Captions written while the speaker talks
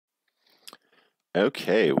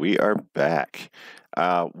Okay, we are back.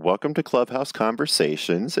 Welcome to Clubhouse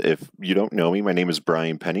Conversations. If you don't know me, my name is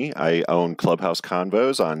Brian Penny. I own Clubhouse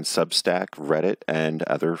Convos on Substack, Reddit, and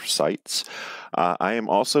other sites. I am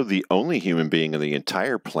also the only human being on the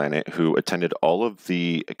entire planet who attended all of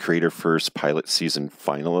the Creator First pilot season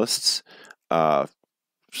finalists.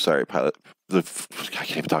 Pilot. I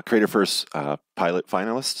can't even talk. Creator First pilot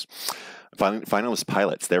finalists. Finalist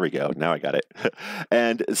pilots. There we go. Now I got it.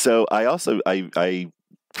 And so I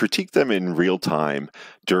critiqued them in real time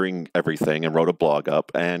during everything and wrote a blog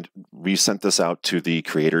up, and we sent this out to the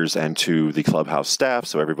creators and to the Clubhouse staff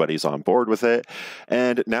so everybody's on board with it.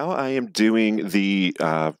 And now I am doing the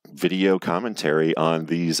video commentary on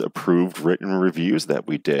these approved written reviews that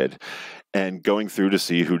we did, and going through to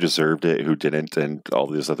see who deserved it, who didn't, and all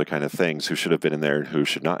these other kind of things, who should have been in there and who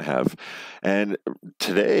should not have. And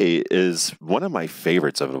today is one of my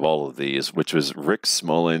favorites of all of these, which was Rick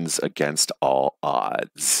Smolan's Against All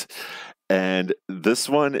Odds. And this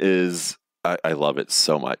one is, I love it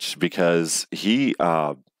so much because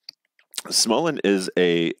Smolan is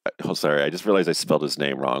sorry, I just realized I spelled his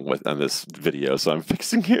name wrong on this video, so I'm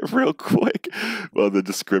fixing it real quick. Well, the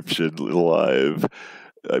description live.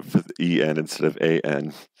 I put EN instead of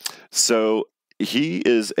AN. So he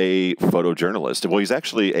is a photojournalist. Well, he's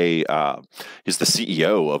actually he's the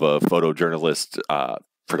CEO of a photojournalist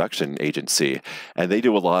production agency, and they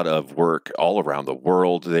do a lot of work all around the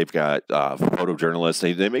world. They've got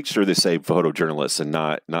photojournalists. They make sure they say photojournalists and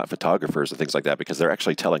not photographers and things like that, because they're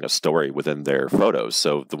actually telling a story within their photos.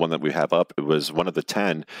 So the one that we have up, it was one of the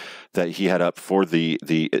 10 that he had up for the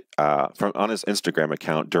from on his Instagram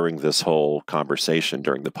account during this whole conversation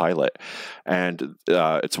during the pilot. And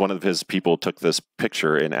it's one of his people took this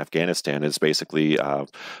picture in Afghanistan. Is basically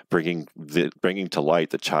bringing to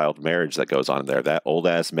light the child marriage that goes on there. That old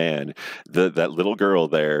ass man, that little girl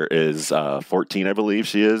there is 14, I believe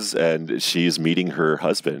she is, and she's meeting her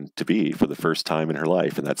husband to be for the first time in her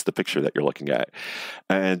life, and that's the picture that you're looking at.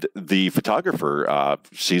 And the photographer,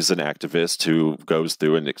 she's an activist who goes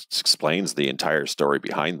through and explains the entire story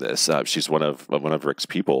behind this. She's one of Rick's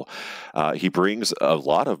people. He brings a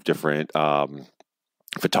lot of different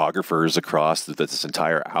photographers across this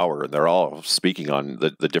entire hour, and they're all speaking on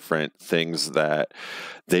the different things that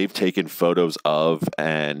they've taken photos of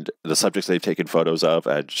and the subjects they've taken photos of.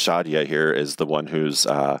 And Shadya here is the one who's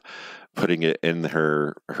putting it in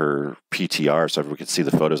her PTR so everyone can see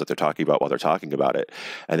the photos that they're talking about while they're talking about it.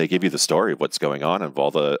 And they give you the story of what's going on and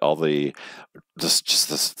the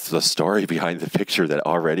story behind the picture that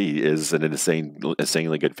already is an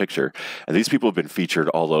insanely good picture. And these people have been featured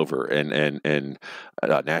all over in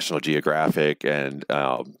National Geographic and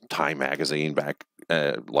Time magazine back.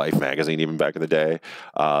 Life magazine, even back in the day.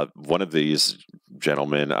 One of these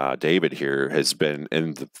gentlemen, David here, has been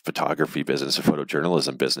in the photography business, the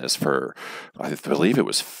photojournalism business for, I believe it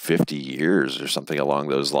was 50 years or something along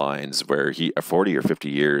those lines, where 40 or 50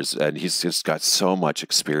 years, and he's just got so much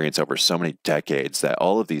experience over so many decades that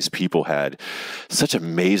all of these people had such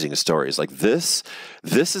amazing stories. Like this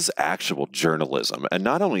is actual journalism. And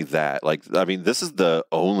not only that, this is the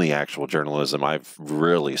only actual journalism I've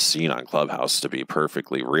really seen on Clubhouse, to be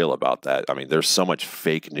perfectly real about that. I mean, there's so much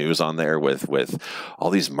fake news on there with all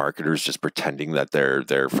these marketers just pretending that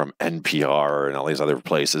they're from NPR and all these other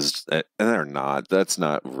places, and they're not. That's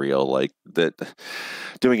not real. Like that,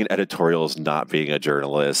 doing an editorial is not being a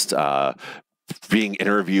journalist. Being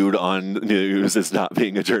interviewed on news is not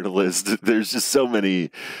being a journalist. There's just so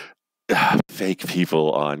many fake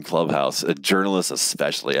people on Clubhouse, journalists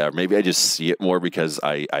especially. Maybe I just see it more because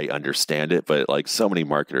I understand it, but like so many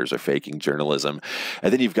marketers are faking journalism.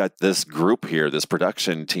 And then you've got this group here, this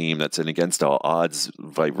production team that's in Against All Odds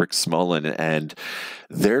by Rick Smolan, and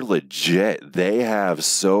they're legit. They have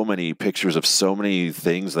so many pictures of so many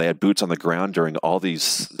things. They had boots on the ground during all the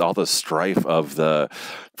strife of the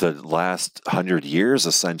last 100 years,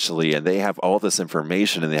 essentially, and they have all this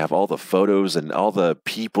information, and they have all the photos and all the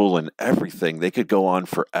people and everything. They could go on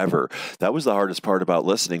forever. That was the hardest part about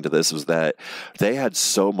listening to this, was that they had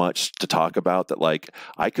so much to talk about that, like,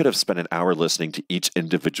 I could have spent an hour listening to each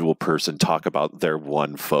individual person talk about their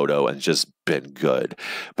one photo and just been good.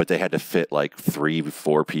 But they had to fit like 3,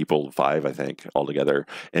 4 people, 5, I think, altogether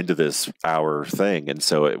into this hour thing. And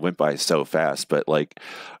so it went by so fast. But like,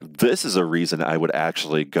 this is a reason I would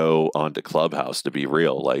actually go onto Clubhouse, to be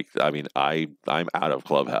real. Like, I mean, I'm out of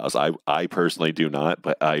Clubhouse. I personally do not,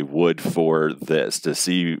 but I would for this,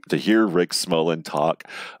 to hear Rick Smolan talk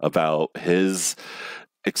about his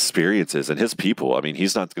experiences and his people. I mean,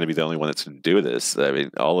 he's not going to be the only one that's going to do this. I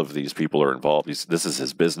mean, all of these people are involved. This is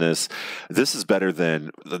his business. This is better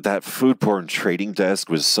than that food porn trading desk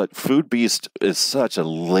was. Food Beast is such a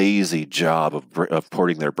lazy job of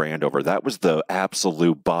porting their brand over. That was the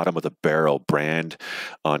absolute bottom of the barrel brand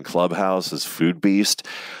on Clubhouse is Food Beast.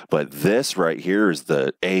 But this right here is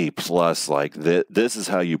the A plus. Like this is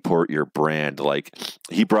how you port your brand. Like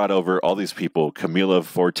he brought over all these people: Camilla,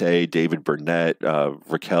 Forte, David Burnett,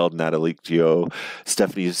 Raquel, Natalicchio,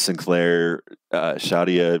 Stephanie Sinclair,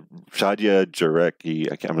 Shadya,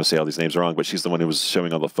 Jarecke. I'm going to say all these names wrong, but she's the one who was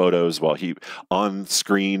showing all the photos while he on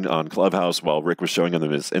screen on Clubhouse while Rick was showing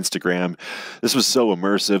them his Instagram. This was so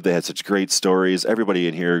immersive. They had such great stories. Everybody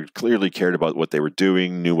in here clearly cared about what they were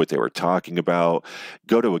doing, knew what they were talking about.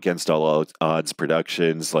 Go to Against All Odds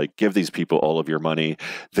Productions. Like, give these people all of your money.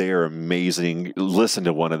 They are amazing. Listen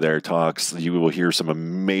to one of their talks. You will hear some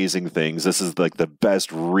amazing things. This is like the best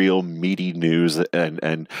real meaty news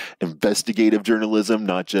and investigative journalism,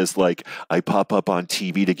 not just like I pop up on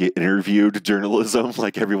TV to get interviewed journalism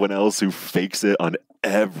like everyone else who fakes it on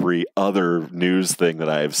every other news thing that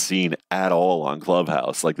I have seen at all on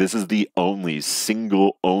Clubhouse. Like, this is the only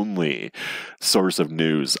source of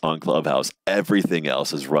news on Clubhouse. Everything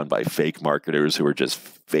else is run by fake marketers who are just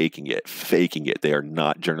faking it. They are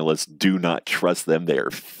not journalists. Do not trust them. They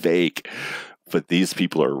are fake. But these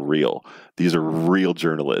people are real. These are real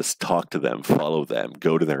journalists. Talk to them, follow them,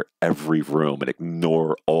 go to their every room and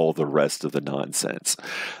ignore all the rest of the nonsense.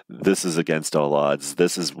 This is Against All Odds.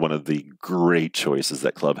 This is one of the great choices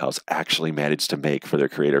that Clubhouse actually managed to make for their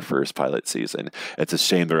Creator First pilot season. It's a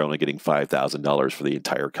shame they're only getting $5,000 for the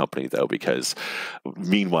entire company, though, because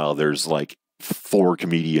meanwhile, there's like 4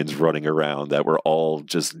 comedians running around that were all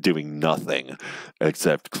just doing nothing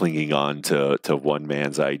except clinging on to one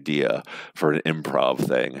man's idea for an improv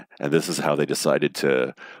thing. And this is how they decided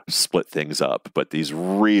to split things up. But these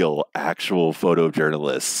real, actual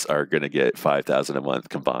photojournalists are going to get $5,000 a month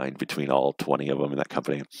combined between all 20 of them in that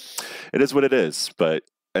company. It is what it is, but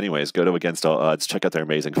anyways, go to Against All Odds, check out their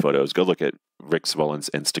amazing photos, go look at Rick Smolan's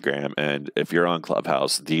Instagram, and if you're on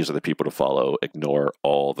Clubhouse, these are the people to follow. Ignore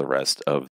all the rest of